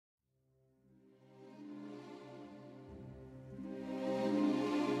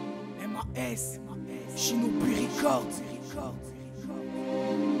M.A.S. Records.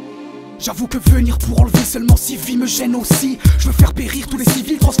 J'avoue que venir pour enlever seulement 6 vies me gêne aussi. Je veux faire périr tous les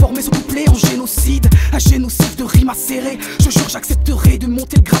civils, transformer ce couplet en génocide. Un génocide de rimes acérées. Je jure j'accepterai de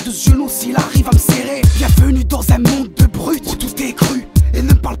monter le grade de ce genou s'il arrive à me serrer. Bienvenue dans un monde de brutes où tout est cru. Et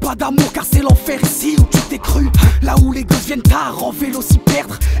ne me parle pas d'amour car c'est l'enfer ici où tu t'es cru. Là où les gosses viennent tard en vélo s'y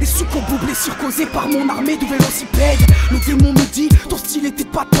perdre. Et succomber aux blessures causées par mon armée de vélocipèdes. Le démon me dit ton style était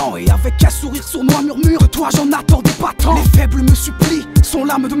patent. Et avec un sourire sournois murmure de toi j'en attendais pas tant. Les faibles me supplient, sont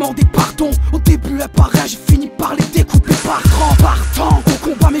là me demander pardon. Au début un par un j'ai fini par les découper par 30. Partant au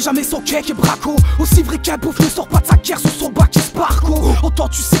combat mais jamais sans cake et braco. Aussi vrai qu'un beauf ne sort pas de sa guerre sur son bac et sparco.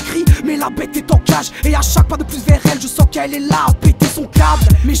 Entends-tu ces cris mais la bête est en cage. Et à chaque pas de plus vers elle je sens qu'elle est là à péter son câble.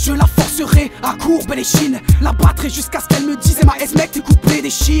 Mais je la forcerai à courber les chines. La battrai jusqu'à ce qu'elle me dise M.A.S mec tes couplets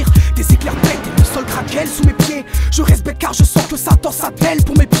déchirent. Des éclairs pètent et le sol craquelle sous mes pieds. Je respecte car je sens que Satan s'attelle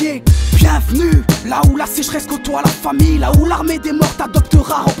pour mes pieds. Bienvenue là où la sécheresse côtoie la famille. Là où l'armée des morts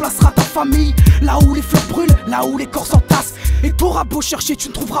t'adoptera, remplacera ta famille. Là où les fleurs brûlent, là où les corps s'entassent. Et t'auras beau chercher tu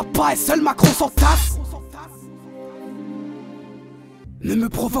ne trouveras pas et seul Macron s'entasse. Ne me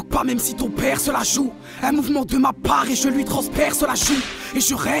provoque pas même si ton père se la joue. Un mouvement de ma part et je lui transperce la joue. Et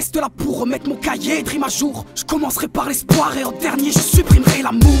je reste là pour remettre mon cahier de rimes à jour. Je commencerai par l'espoir et en dernier je supprimerai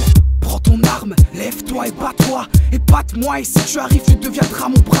l'amour. Prends ton arme, lève-toi et bats-toi. Et batte-moi et si tu arrives tu deviendras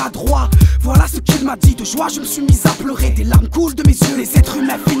mon bras droit. Voilà ce qu'il m'a dit, de joie je me suis mise à pleurer. Des larmes coulent de mes yeux, les êtres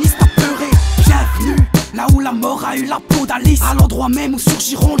humains finissent à pleurer. Bienvenue là où la mort a eu la peau d'Alice. À l'endroit même où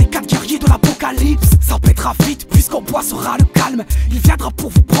surgiront les 4 guerriers de l'apocalypse. Ça pètera vite puisqu'en bois sera le calme. Il viendra pour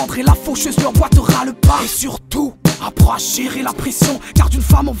vous prendre et la faucheuse lui emboîtera le pas. Et surtout, apprends à gérer la pression. Garde une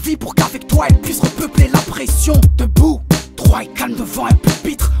femme en vie pour qu'avec toi elle puisse repeupler la pression. Debout, droit et calme devant un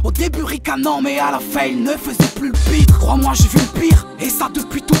pupitre. Au début ricanant mais à la fin il ne faisait plus le pitre. Crois-moi j'ai vu le pire et ça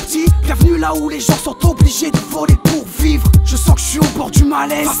depuis tout petit. Bienvenue là où les gens sont obligés de voler pour vivre. Je sens que je suis au bord du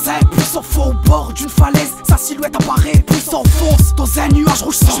malaise. Face à un puissant faux au bord d'une falaise. Sa silhouette apparaît puis s'enfonce dans un nuage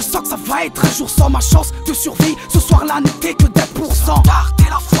rouge sang. Je sens que ça va être un jour sans ma chance de survie. Ce soir-là n'était que d'1%. Gardez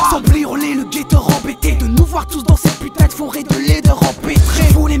la foi. Semblait hurler le guetteur embêté. De nous voir tous dans cette putain de forêt de laideur empêtrée.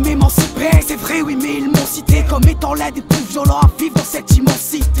 Je voulais m'émanciper, c'est vrai oui mais ils m'ont cité comme étant l'un des plus violents à vivre dans cette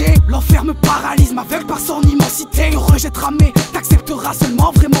immensité. L'enfer me paralyse, m'aveugle par son immensité. Tu rejetteras mais t'accepteras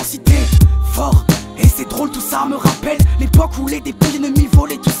seulement vraiment si t'es fort. Et c'est drôle, tout ça me rappelle l'époque où les dépouilles ennemis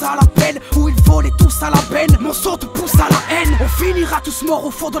volaient tous à la pelle. Où ils volaient tous à la peine, mon sang te pousse à la haine. On finira tous morts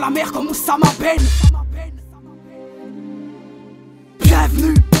au fond de la mer comme Oussama Ben.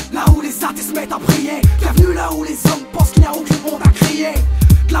 Bienvenue là où les athées se mettent à prier. Bienvenue là où les hommes pensent qu'il n'y a aucune honte à crier.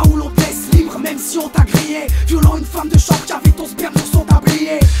 Là où l'on te laisse libre même si on t'a grillé. Violant une femme de chambre qui avait ton sperme sur son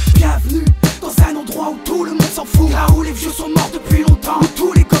tablier. Bienvenue dans un endroit où tout le monde s'en fout. Là où les vieux sont morts depuis longtemps, où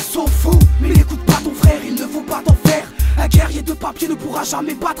tous les gosses sont fous. Mais n'écoute pas ton frère, il ne faut pas t'en faire. Un guerrier de papier ne pourra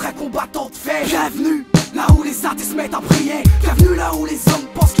jamais battre un combattant de fer. Bienvenue là où les athées se mettent à prier. Bienvenue là où les hommes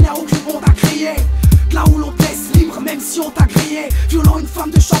pensent qu'il n'y a aucune honte à crier. Là où l'on te laisse libre même si on t'a grillé. Violant une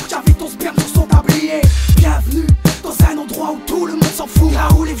femme de chambre qui avait ton sperme sur son tablier. Bienvenue dans un endroit où tout le monde s'en fout. Là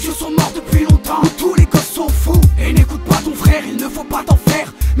où les vieux sont morts depuis longtemps, où tous les gosses sont fous. Et n'écoute pas ton frère, il ne faut pas t'en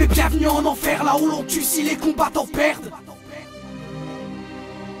faire. Mais bienvenue en enfer, là où l'on tue si les combattants perdent.